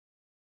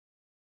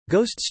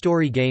Ghost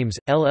Story Games,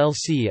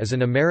 LLC is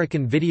an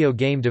American video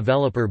game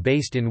developer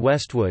based in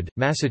Westwood,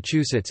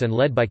 Massachusetts and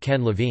led by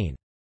Ken Levine.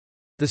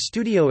 The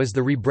studio is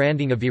the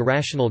rebranding of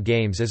Irrational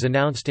Games as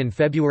announced in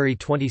February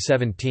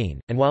 2017,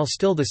 and while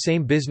still the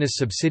same business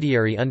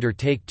subsidiary under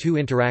Take-Two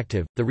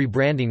Interactive, the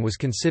rebranding was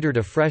considered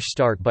a fresh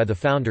start by the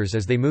founders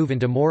as they move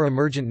into more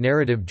emergent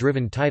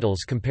narrative-driven titles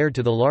compared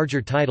to the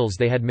larger titles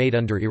they had made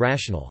under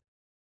Irrational.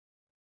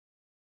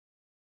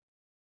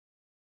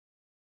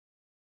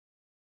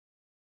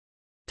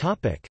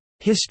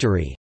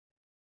 History.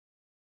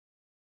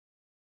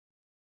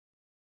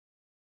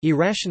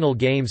 Irrational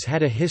Games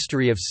had a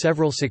history of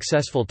several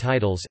successful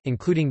titles,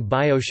 including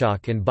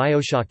BioShock and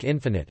BioShock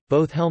Infinite,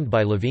 both helmed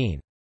by Levine.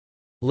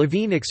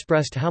 Levine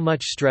expressed how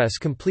much stress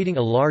completing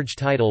a large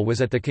title was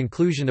at the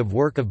conclusion of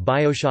work of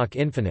BioShock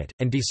Infinite,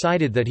 and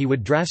decided that he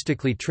would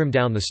drastically trim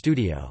down the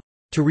studio,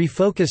 "to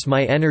refocus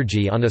my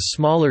energy on a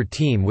smaller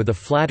team with a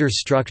flatter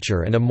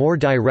structure and a more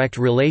direct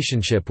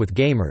relationship with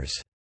gamers.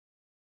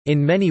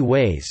 In many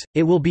ways,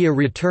 it will be a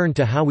return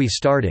to how we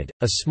started,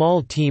 a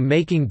small team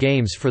making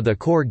games for the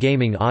core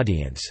gaming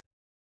audience."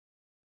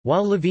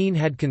 While Levine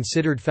had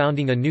considered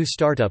founding a new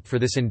startup for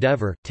this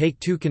endeavor,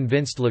 Take-Two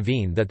convinced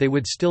Levine that they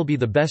would still be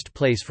the best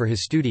place for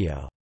his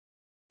studio.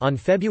 On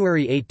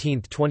February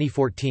 18,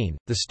 2014,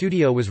 the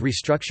studio was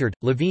restructured.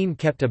 Levine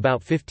kept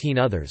about 15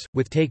 others,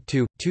 with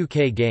Take-Two,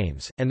 2K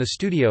Games, and the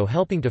studio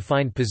helping to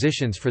find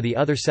positions for the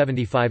other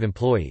 75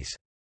 employees.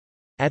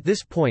 At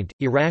this point,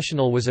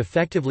 Irrational was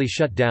effectively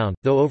shut down,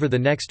 though over the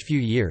next few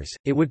years,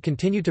 it would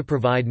continue to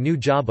provide new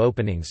job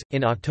openings.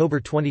 In October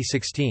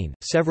 2016,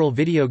 several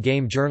video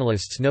game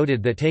journalists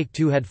noted that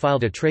Take-Two had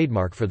filed a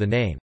trademark for the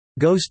name,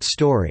 Ghost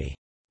Story,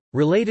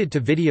 related to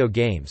video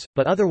games,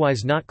 but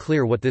otherwise not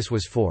clear what this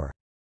was for.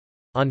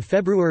 On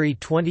February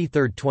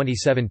 23,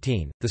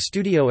 2017, the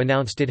studio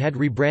announced it had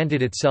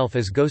rebranded itself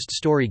as Ghost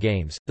Story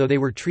Games, though they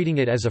were treating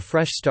it as a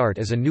fresh start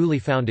as a newly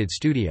founded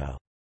studio.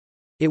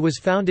 It was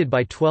founded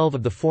by 12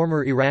 of the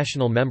former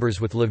Irrational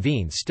members with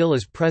Levine still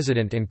as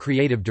president and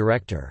creative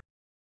director.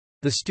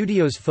 The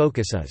studio's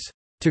focus is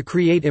to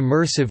create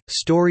immersive,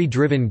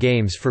 story-driven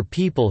games for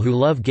people who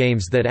love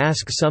games that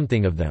ask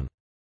something of them.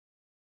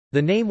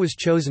 The name was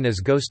chosen as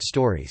Ghost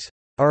Stories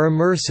are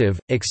immersive,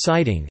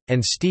 exciting,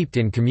 and steeped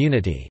in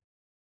community,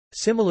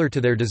 similar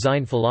to their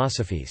design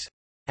philosophies.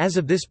 As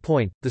of this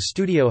point, the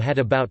studio had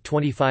about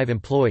 25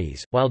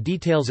 employees. While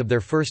details of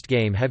their first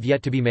game have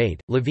yet to be made,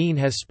 Levine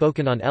has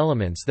spoken on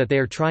elements that they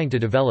are trying to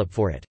develop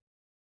for it.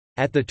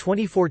 At the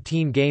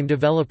 2014 Game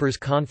Developers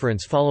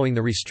Conference following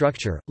the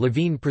restructure,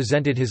 Levine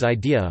presented his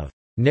idea of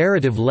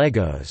narrative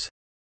Legos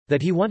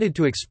that he wanted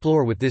to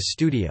explore with this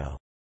studio.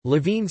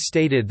 Levine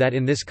stated that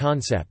in this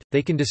concept,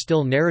 they can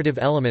distill narrative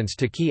elements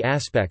to key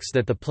aspects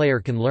that the player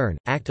can learn,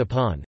 act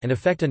upon, and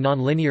affect a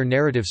nonlinear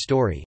narrative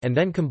story, and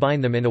then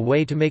combine them in a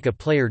way to make a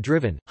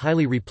player-driven,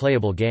 highly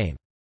replayable game.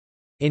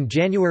 In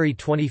January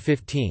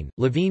 2015,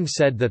 Levine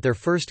said that their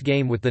first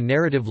game with the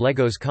narrative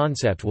Legos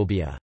concept will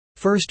be a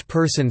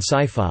first-person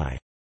sci-fi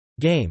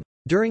game.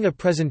 During a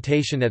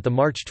presentation at the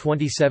March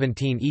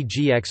 2017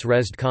 EGX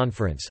Resd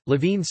conference,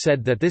 Levine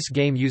said that this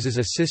game uses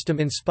a system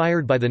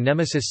inspired by the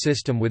Nemesis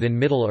system within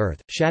Middle-earth,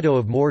 Shadow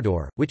of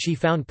Mordor, which he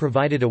found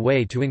provided a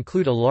way to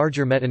include a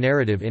larger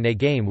metanarrative in a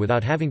game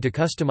without having to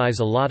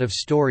customize a lot of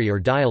story or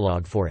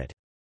dialogue for it.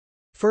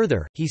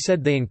 Further, he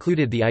said they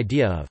included the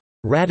idea of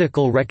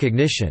radical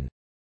recognition,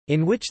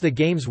 in which the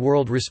game's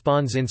world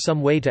responds in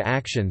some way to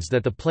actions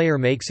that the player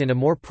makes in a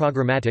more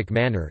programmatic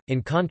manner,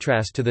 in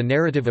contrast to the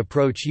narrative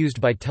approach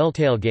used by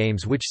Telltale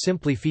Games, which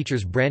simply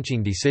features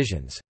branching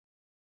decisions.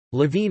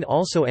 Levine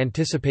also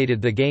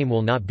anticipated the game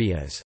will not be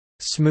as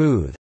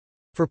smooth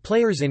for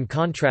players in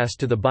contrast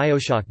to the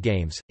BioShock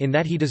games, in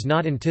that he does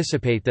not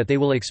anticipate that they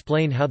will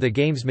explain how the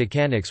game's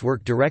mechanics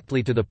work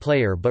directly to the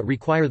player but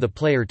require the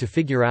player to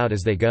figure out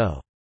as they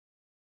go.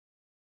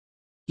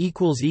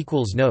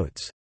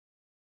 Notes